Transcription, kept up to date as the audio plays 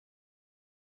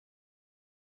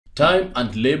Time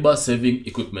and labor saving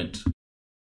equipment.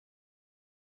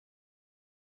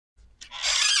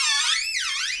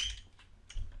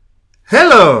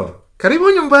 Hello!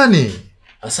 Karibu nyumbani.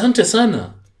 Asante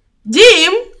sana.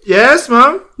 Jim, Yes,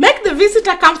 ma'am? make the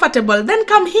visitor comfortable, then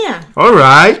come here. All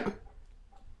right.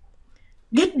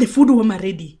 Get the food warmer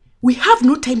ready. We have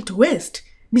no time to waste.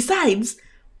 Besides,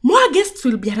 more guests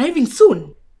will be arriving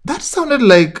soon. That sounded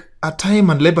like a time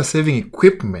and labor saving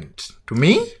equipment to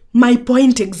me. My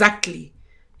point exactly.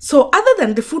 So other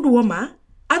than the food warmer,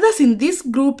 others in this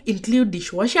group include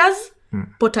dishwashers,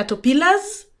 potato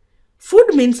peelers, food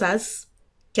mincers,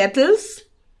 kettles,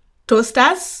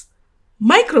 toasters,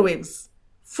 microwaves,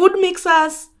 food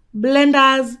mixers,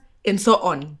 blenders, and so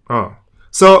on. Oh.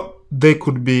 So they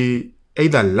could be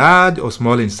either large or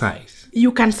small in size.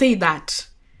 You can say that.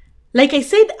 Like I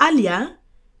said earlier,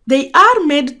 they are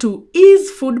made to ease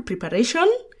food preparation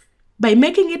by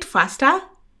making it faster,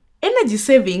 energy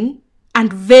saving,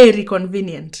 and very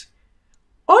convenient.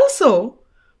 Also,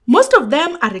 most of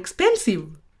them are expensive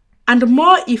and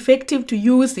more effective to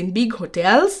use in big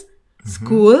hotels,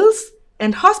 schools,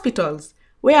 and hospitals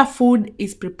where food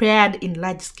is prepared in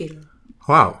large scale.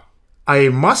 Wow. I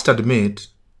must admit,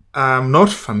 I'm not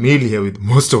familiar with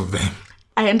most of them.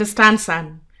 I understand,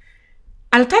 son.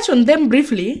 I'll touch on them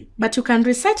briefly, but you can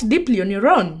research deeply on your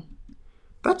own.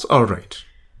 That's all right.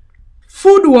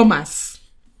 Food warmers.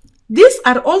 These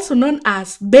are also known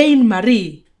as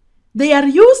bain-marie. They are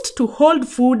used to hold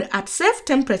food at safe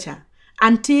temperature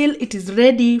until it is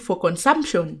ready for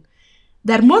consumption.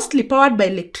 They're mostly powered by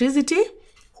electricity,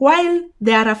 while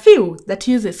there are a few that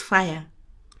uses fire.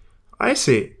 I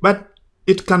see. But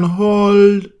it can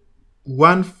hold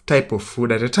one type of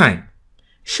food at a time.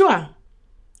 Sure.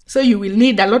 So you will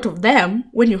need a lot of them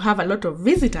when you have a lot of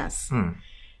visitors.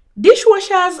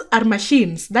 Dishwashers are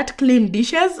machines that clean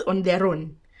dishes on their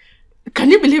own.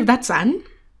 Can you believe that, son?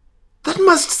 That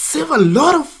must save a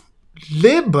lot of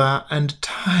labor and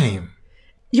time.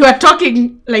 You are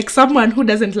talking like someone who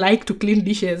doesn't like to clean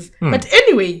dishes. But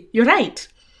anyway, you're right.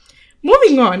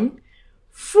 Moving on,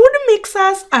 food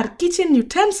mixers are kitchen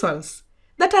utensils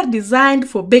that are designed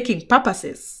for baking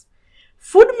purposes.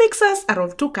 Food mixers are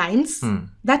of two kinds,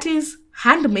 that is,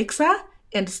 hand mixer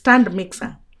and stand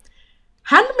mixer.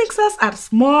 Hand mixers are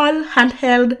small,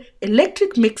 handheld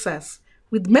electric mixers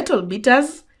with metal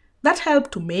beaters that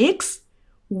help to mix,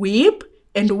 whip,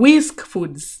 and whisk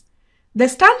foods. The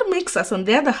stand mixers, on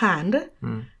the other hand,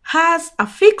 has a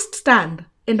fixed stand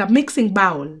and a mixing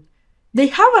bowl. They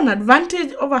have an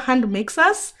advantage over hand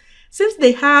mixers since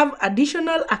they have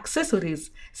additional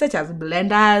accessories such as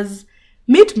blenders,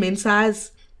 meat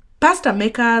mincers, pasta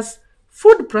makers,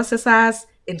 food processors,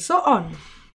 and so on.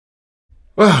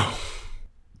 Wow.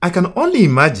 I can only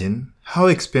imagine how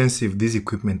expensive these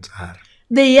equipment are.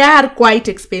 They are quite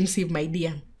expensive, my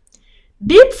dear.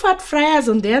 Deep fat fryers,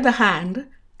 on the other hand,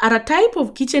 are a type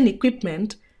of kitchen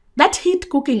equipment that heat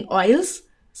cooking oils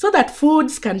so that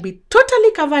foods can be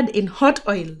totally covered in hot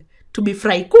oil to be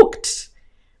fry cooked.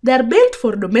 They are built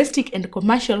for domestic and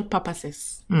commercial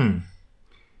purposes.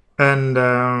 And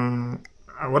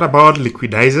what about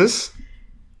liquidizers?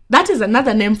 That is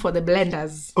another name for the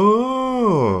blenders.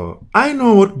 Oh, I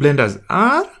know what blenders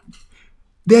are.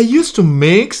 They are used to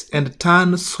mix and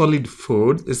turn solid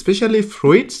food, especially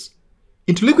fruits,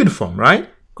 into liquid form, right?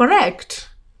 Correct.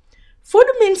 Food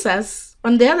mincers,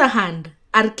 on the other hand,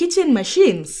 are kitchen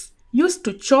machines used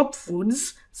to chop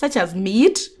foods such as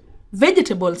meat,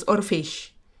 vegetables, or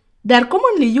fish. They are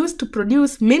commonly used to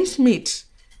produce minced meat,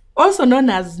 also known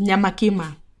as nyama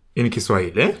kima. In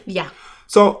Kiswahili, eh? Yeah.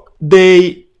 So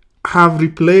they have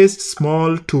replaced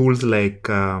small tools like,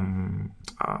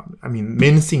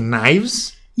 mincing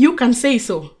knives. You can say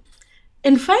so.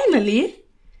 And finally,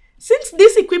 since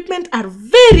these equipment are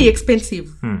very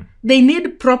expensive, they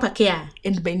need proper care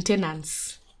and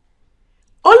maintenance.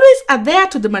 Always adhere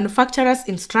to the manufacturer's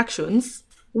instructions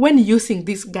when using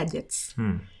these gadgets.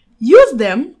 Use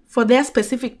them for their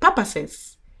specific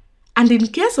purposes. And in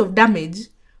case of damage,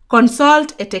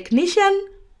 consult a technician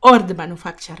or the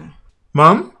manufacturer.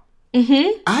 Mom,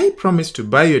 I promise to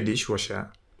buy your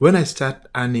dishwasher when I start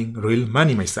earning real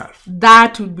money myself.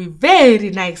 That would be very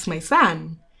nice, my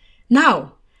son.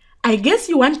 Now, I guess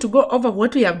you want to go over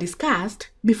what we have discussed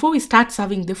before we start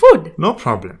serving the food. No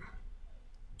problem.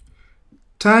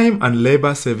 Time and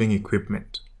labor saving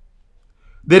equipment.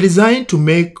 They're designed to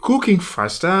make cooking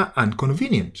faster and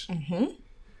convenient.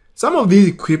 Some of these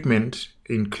equipment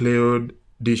include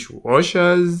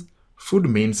dishwashers, food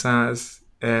mincers,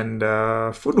 and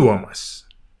food warmers.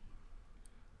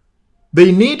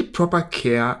 They need proper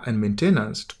care and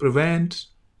maintenance to prevent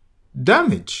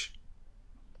damage.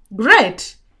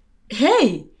 Great!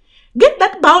 Hey, get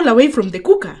that bowl away from the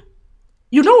cooker.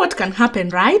 You know what can happen,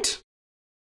 right?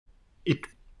 It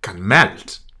can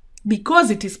melt.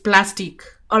 Because it is plastic.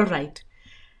 All right.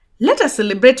 Let us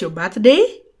celebrate your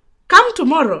birthday. Come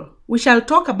tomorrow. We shall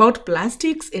talk about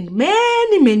plastics and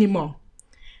many, many more.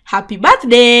 Happy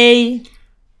birthday!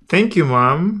 Thank you,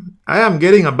 Mom. I am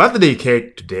getting a birthday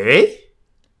cake today.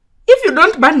 If you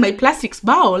don't burn my plastics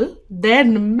bowl,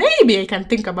 then maybe I can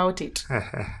think about it.